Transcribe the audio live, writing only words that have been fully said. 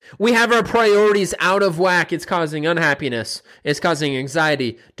We have our priorities out of whack. It's causing unhappiness. It's causing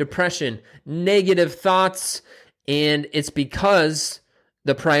anxiety, depression, negative thoughts, and it's because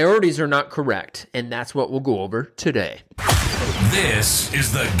the priorities are not correct. And that's what we'll go over today. This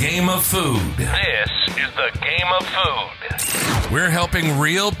is the Game of Food. This is the Game of Food. We're helping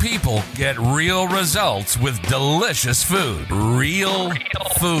real people get real results with delicious food. Real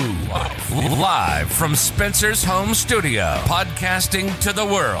food. Live from Spencer's home studio, podcasting to the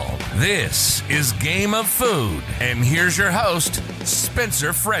world. This is Game of Food. And here's your host,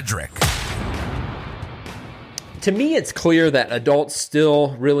 Spencer Frederick. To me, it's clear that adults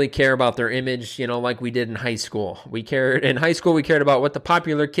still really care about their image, like we did in high school. In high school, we cared about what the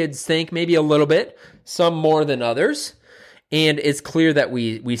popular kids think, maybe a little bit, some more than others. And it's clear that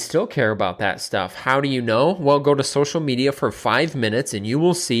we still care about that stuff. How do you know? Well, go to social media for 5 minutes and you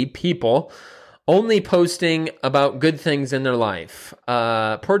will see people only posting about good things in their life,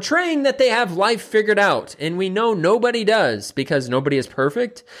 portraying that they have life figured out. And we know nobody does, because nobody is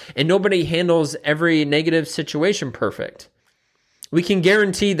perfect and nobody handles every negative situation perfect. We can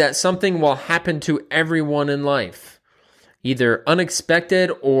guarantee that something will happen to everyone in life, either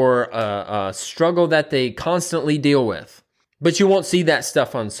unexpected or a struggle that they constantly deal with. But you won't see that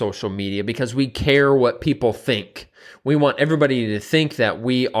stuff on social media because we care what people think. We want everybody to think that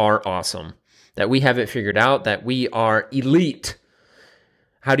we are awesome, that we have it figured out, that we are elite.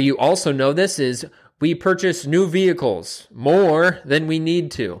 How do you also know this is we purchase new vehicles more than we need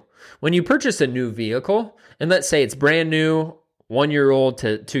to. When you purchase a new vehicle, and let's say it's brand new, 1-year-old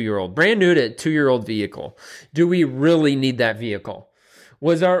to 2-year-old, brand new to 2-year-old vehicle, do we really need that vehicle?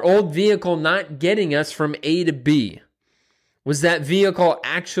 Was our old vehicle not getting us from A to B? Was that vehicle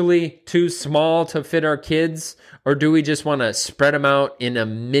actually too small to fit our kids? Or do we just want to spread them out in a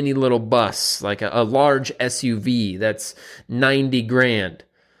mini little bus, like a large SUV that's $90,000,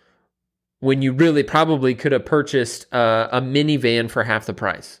 when you really probably could have purchased a minivan for half the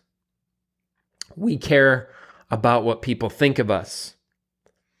price? We care about what people think of us.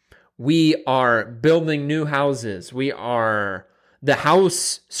 We are building new houses. The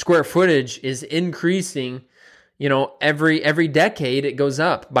house square footage is increasing. Every decade it goes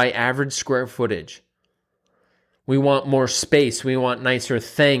up by average square footage. We want more space. We want nicer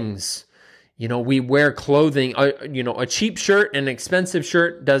things. We wear clothing. A cheap shirt and an expensive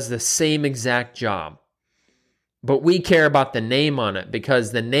shirt does the same exact job. But we care about the name on it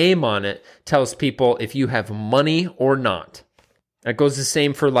because the name on it tells people if you have money or not. That goes the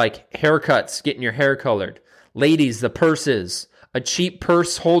same for like haircuts, getting your hair colored. Ladies, the purses. A cheap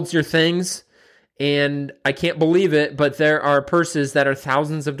purse holds your things. And I can't believe it, but there are purses that are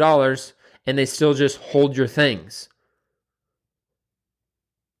thousands of dollars and they still just hold your things.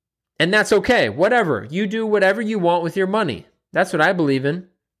 And that's okay. Whatever. You do whatever you want with your money. That's what I believe in.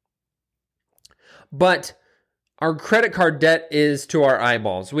 But our credit card debt is to our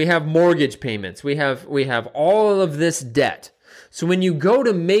eyeballs. We have mortgage payments. We have all of this debt. So when you go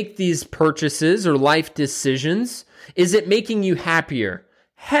to make these purchases or life decisions, is it making you happier?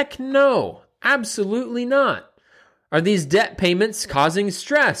 Heck no. Absolutely not. Are these debt payments causing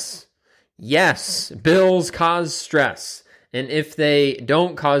stress? Yes, bills cause stress. And if they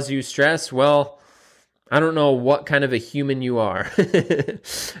don't cause you stress, well, I don't know what kind of a human you are.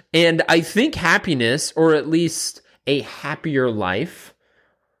 And I think happiness, or at least a happier life,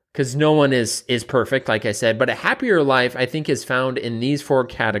 because no one is perfect, like I said, but a happier life, I think, is found in these 4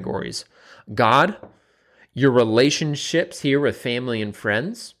 categories. God, your relationships here with family and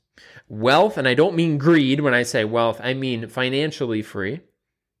friends, wealth, and I don't mean greed when I say wealth, I mean financially free.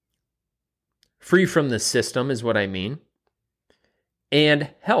 Free from the system is what I mean. And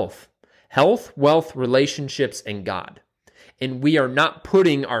health. Health, wealth, relationships, and God. And we are not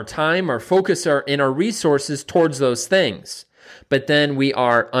putting our time, our focus, and our resources towards those things. But then we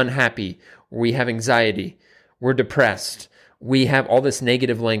are unhappy. We have anxiety. We're depressed. We have all this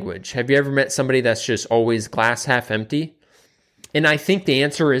negative language. Have you ever met somebody that's just always glass half empty? And I think the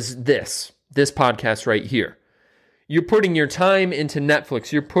answer is this podcast right here. You're putting your time into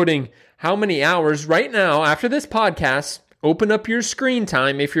Netflix. You're putting how many hours right now after this podcast? Open up your screen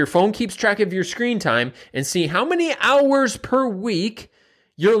time. If your phone keeps track of your screen time, and see how many hours per week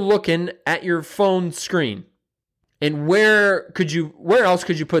you're looking at your phone screen. And where else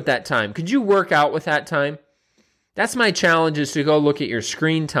could you put that time? Could you work out with that time? That's my challenge, is to go look at your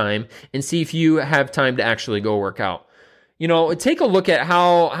screen time and see if you have time to actually go work out. Take a look at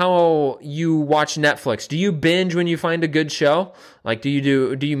how you watch Netflix. Do you binge when you find a good show? Like, do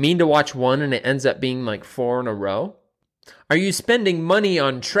you mean to watch one and it ends up being like 4 in a row? Are you spending money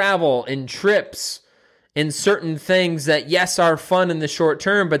on travel and trips in certain things that, yes, are fun in the short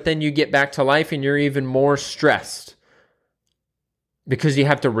term, but then you get back to life and you're even more stressed because you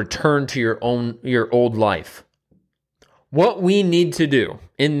have to return to your old life. What we need to do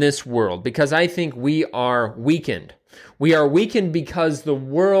in this world, because I think we are weakened. We are weakened because the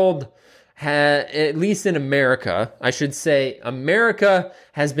world, at least in America, I should say, America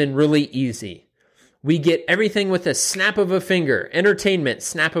has been really easy. We get everything with a snap of a finger. Entertainment,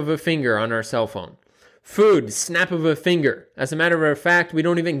 snap of a finger on our cell phone. Food, snap of a finger. As a matter of fact, we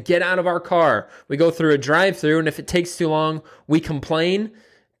don't even get out of our car. We go through a drive-thru, and if it takes too long, we complain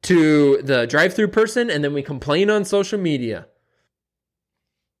to the drive-thru person, and then we complain on social media.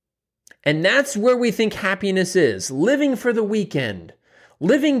 And that's where we think happiness is. Living for the weekend.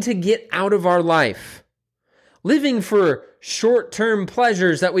 Living to get out of our life. Living for short-term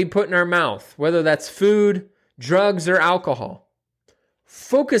pleasures that we put in our mouth, whether that's food, drugs, or alcohol.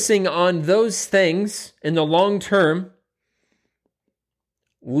 Focusing on those things in the long term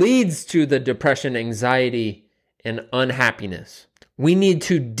leads to the depression, anxiety, and unhappiness. We need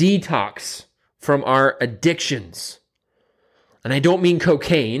to detox from our addictions. And I don't mean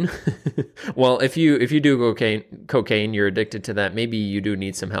cocaine. Well, if you do cocaine, you're addicted to that. Maybe you do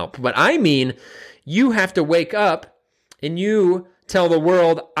need some help. But I mean, you have to wake up and you tell the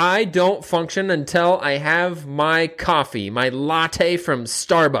world, I don't function until I have my coffee, my latte from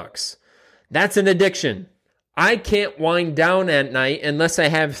Starbucks. That's an addiction. I can't wind down at night unless I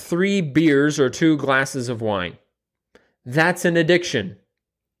have 3 beers or 2 glasses of wine. That's an addiction.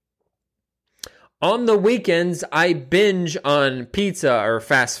 On the weekends, I binge on pizza or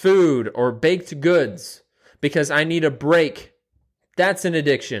fast food or baked goods because I need a break. That's an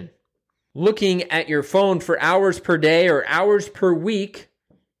addiction. Looking at your phone for hours per day or hours per week,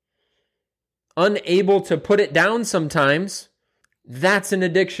 unable to put it down sometimes, that's an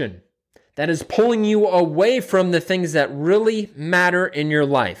addiction. That is pulling you away from the things that really matter in your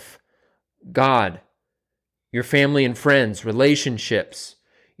life. God, your family and friends, relationships,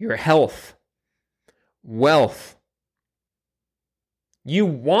 your health, wealth. You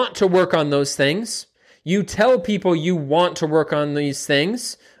want to work on those things. You tell people you want to work on these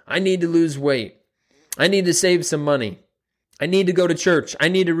things. I need to lose weight. I need to save some money. I need to go to church. I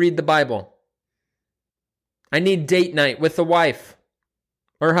need to read the Bible. I need date night with the wife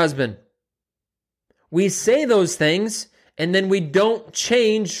or husband. We say those things and then we don't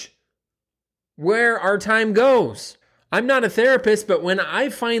change where our time goes. I'm not a therapist, but when I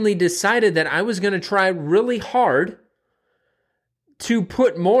finally decided that I was going to try really hard to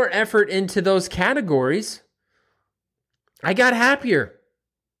put more effort into those categories, I got happier.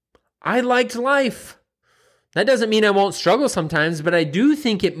 I liked life. That doesn't mean I won't struggle sometimes, but I do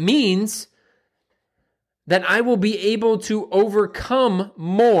think it means that I will be able to overcome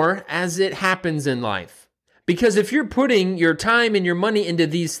more as it happens in life. Because if you're putting your time and your money into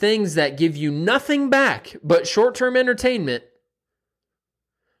these things that give you nothing back but short-term entertainment,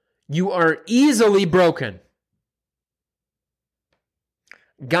 you are easily broken.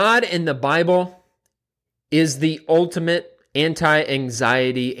 God in the Bible is the ultimate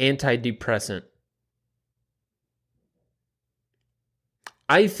anti-anxiety, antidepressant.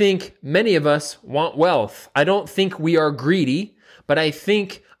 I think many of us want wealth. I don't think we are greedy, but I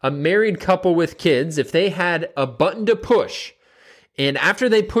think a married couple with kids, if they had a button to push, and after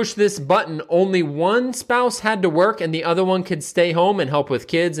they pushed this button, only one spouse had to work and the other one could stay home and help with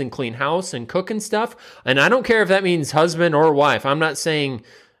kids and clean house and cook and stuff. And I don't care if that means husband or wife. I'm not saying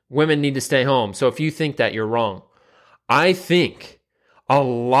women need to stay home. So if you think that, you're wrong. I think a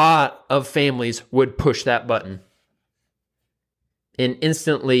lot of families would push that button and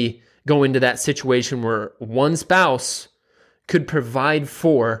instantly go into that situation where one spouse could provide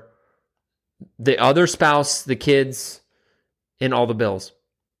for the other spouse, the kids, and all the bills.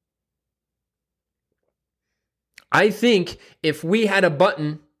 I think if we had a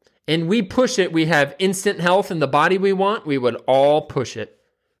button and we push it, we have instant health in the body we want, we would all push it.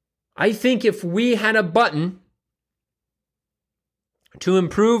 I think if we had a button to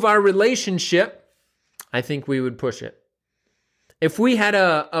improve our relationship, I think we would push it. If we had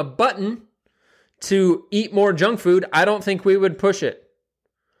a button to eat more junk food, I don't think we would push it.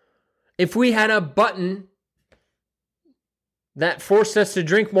 If we had a button that forced us to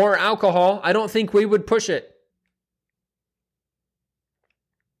drink more alcohol, I don't think we would push it.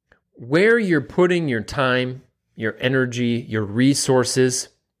 Where you're putting your time, your energy, your resources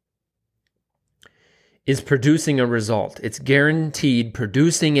is producing a result. It's guaranteed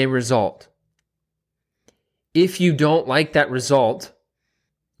producing a result. If you don't like that result,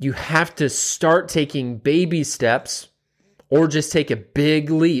 you have to start taking baby steps or just take a big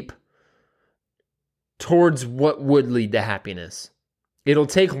leap towards what would lead to happiness. It'll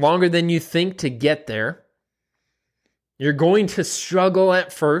take longer than you think to get there. You're going to struggle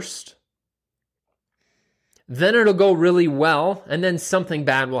at first. Then it'll go really well, and then something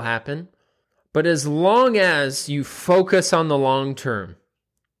bad will happen. But as long as you focus on the long term,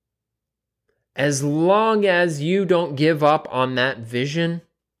 as long as you don't give up on that vision,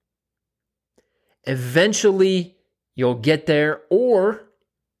 eventually you'll get there, or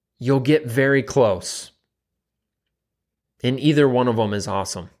you'll get very close. And either one of them is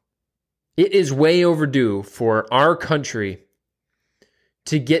awesome. It is way overdue for our country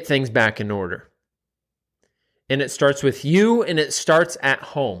to get things back in order. And it starts with you, and it starts at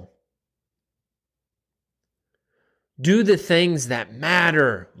home. Do the things that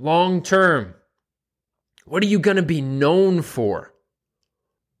matter long term. What are you going to be known for?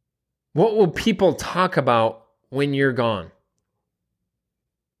 What will people talk about when you're gone?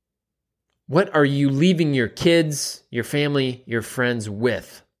 What are you leaving your kids, your family, your friends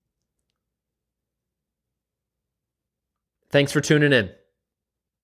with? Thanks for tuning in.